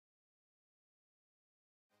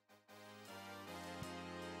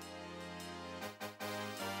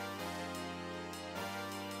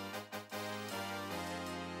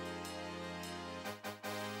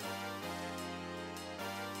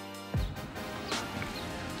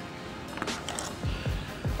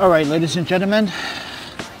Alright, ladies and gentlemen,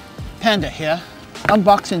 Panda here,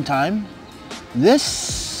 unboxing time.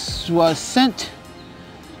 This was sent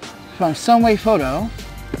from Sunwayfoto,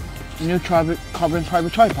 a new carbon fiber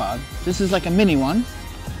tripod. This is like a mini one.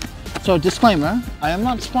 So disclaimer, I am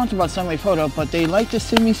not sponsored by Sunwayfoto, but they like to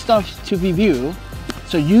send me stuff to review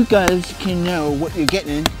so you guys can know what you're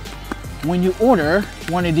getting when you order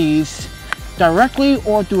one of these directly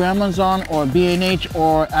or through Amazon or B&H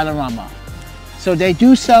or Adorama. So they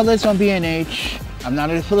do sell this on B&H. I'm not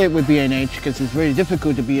an affiliate with B&H because it's very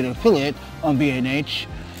difficult to be an affiliate on B&H.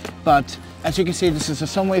 But as you can see, this is a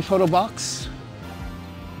Sunwayfoto box.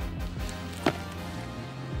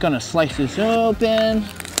 Gonna slice this open.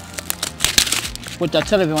 With that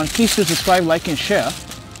said, everyone, please do subscribe, like, and share.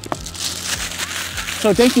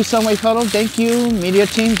 So thank you, Sunwayfoto. Thank you, media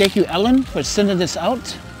team. Thank you, Ellen, for sending this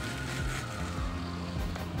out.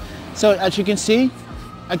 So as you can see,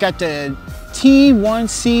 I got the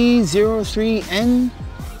T1C30N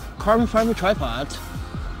carbon fiber tripod.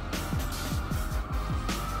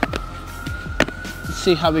 Let's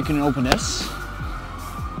see how we can open this.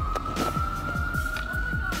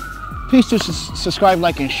 Please do subscribe,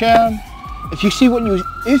 like, and share. If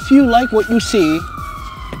you like what you see,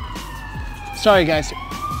 sorry guys,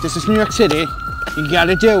 this is New York City. You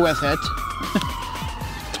gotta deal with it.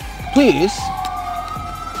 Please.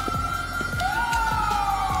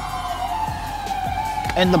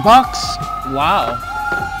 And the box, wow.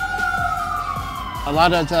 A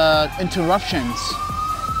lot of interruptions.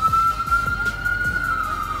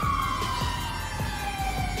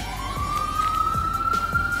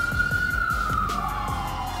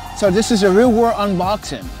 So this is a real world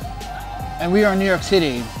unboxing. And we are in New York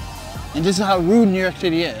City. And this is how rude New York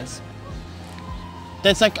City is.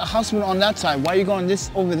 That's like a hospital on that side. Why are you going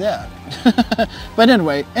this over there? But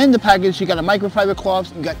anyway, in the package you got a microfiber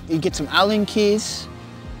cloth, you get some Allen keys.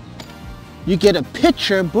 You get a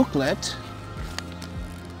picture booklet,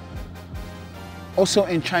 also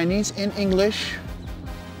in Chinese and English,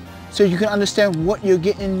 so you can understand what you're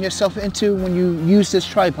getting yourself into when you use this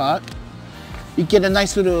tripod. You get a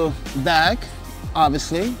nice little bag,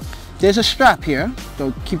 obviously. There's a strap here,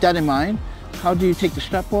 so keep that in mind. How do you take the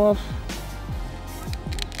strap off?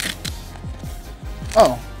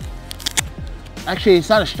 Oh, actually it's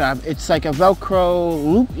not a strap, it's like a Velcro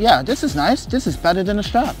loop. Yeah, this is nice. This is better than a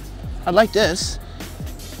strap. I like this.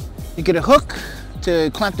 You get a hook to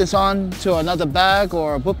clamp this on to another bag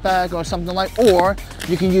or a book bag or something like, or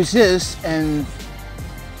you can use this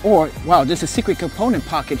wow, there's a secret component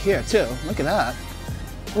pocket here too. Look at that.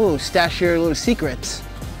 Oh, stash your little secrets.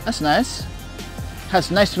 That's nice. Has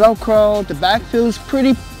nice Velcro. The bag feels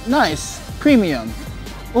pretty nice, premium.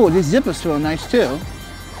 Oh, these zippers feel nice too.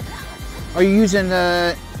 Are you using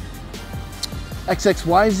the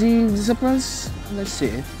XXYZ zippers? Let's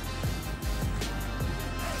see.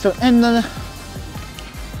 So in the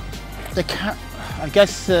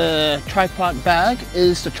tripod bag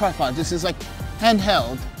is the tripod. This is like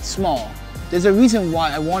handheld, small. There's a reason why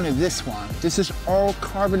I wanted this one. This is all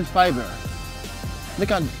carbon fiber. Look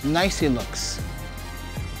how nice it looks.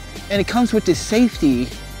 And it comes with this safety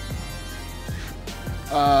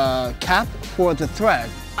cap for the thread.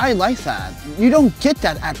 I like that. You don't get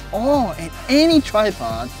that at all in any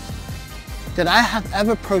tripod that I have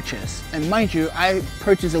ever purchased. And mind you, I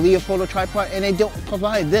purchased a Leofoto tripod and they don't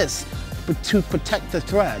provide this to protect the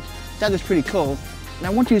thread. That is pretty cool. And I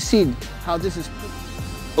want you to see how this is.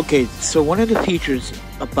 Okay, so one of the features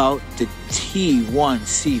about the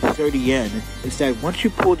T1C30N is that once you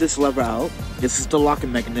pull this lever out, this is the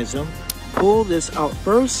locking mechanism, pull this out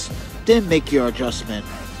first, then make your adjustment.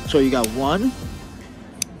 So you got 1,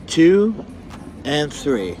 2, and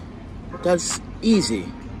 3. That's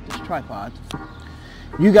easy. Tripod.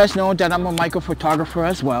 You guys know that I'm a micro photographer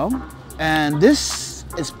as well, and this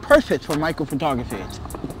is perfect for micro photography.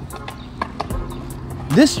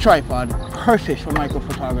 This tripod, perfect for micro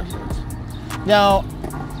photography. Now,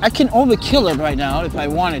 I can overkill it right now if I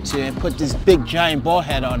wanted to and put this big giant ball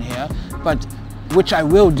head on here, but which I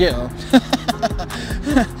will do.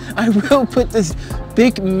 I will put this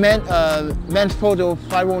big Manfrotto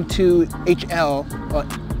 512 HL or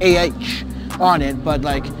AH on it, but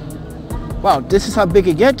like, wow, this is how big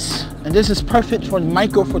it gets, and this is perfect for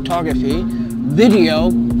micro photography, video,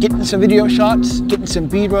 getting some video shots, getting some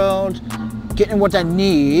B-roll, getting what I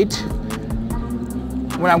need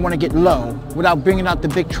when I want to get low without bringing out the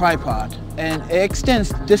big tripod. And it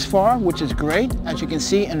extends this far, which is great, as you can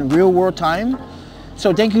see in real world time.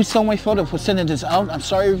 So thank you Sunwayfoto for sending this out. I'm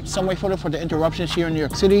sorry Sunwayfoto for the interruptions here in New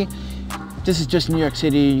York City. This is just New York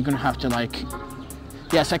City. You're gonna have to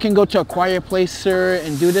Yes, I can go to a quiet place, sir,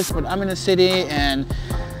 and do this, but I'm in a city and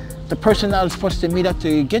the person that was supposed to meet up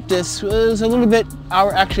to get this was a little bit,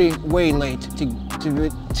 actually way late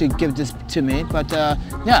to give this to me. But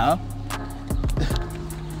yeah.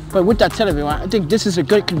 But with that said, everyone, I think this is a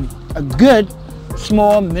good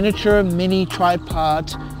small miniature mini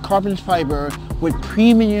tripod carbon fiber with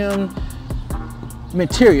premium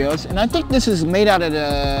materials, and I think this is made out of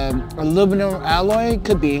the aluminum alloy.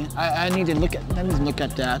 Could be. I need to look at. Let me look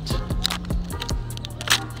at that.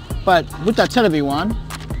 But with that said, everyone,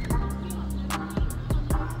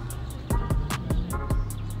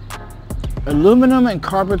 aluminum and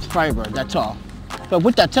carbon fiber. That's all. But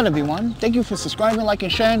with that said, everyone, thank you for subscribing, liking,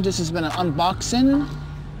 and sharing. This has been an unboxing.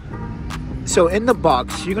 So in the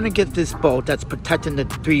box, you're gonna get this bolt that's protecting the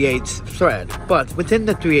 3/8 thread. But within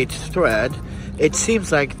the 3/8 thread, it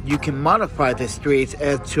seems like you can modify this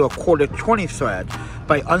 3/8 to a 1/4-20 thread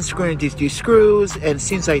by unscrewing these screws, and it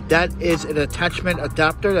seems like that is an attachment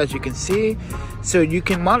adapter, as you can see. So you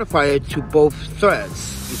can modify it to both threads,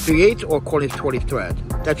 the 3/8 or 1/4-20 thread.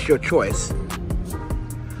 That's your choice.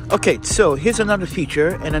 Okay, so here's another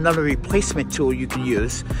feature and another replacement tool you can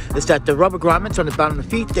use, is that the rubber grommets on the bottom of the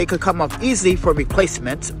feet, they could come off easily for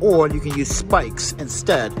replacement, or you can use spikes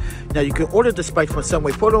instead. Now you can order the spike from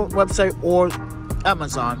Sunwayfoto website or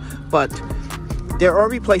Amazon, but they are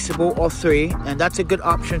replaceable, all three, and that's a good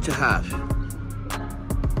option to have.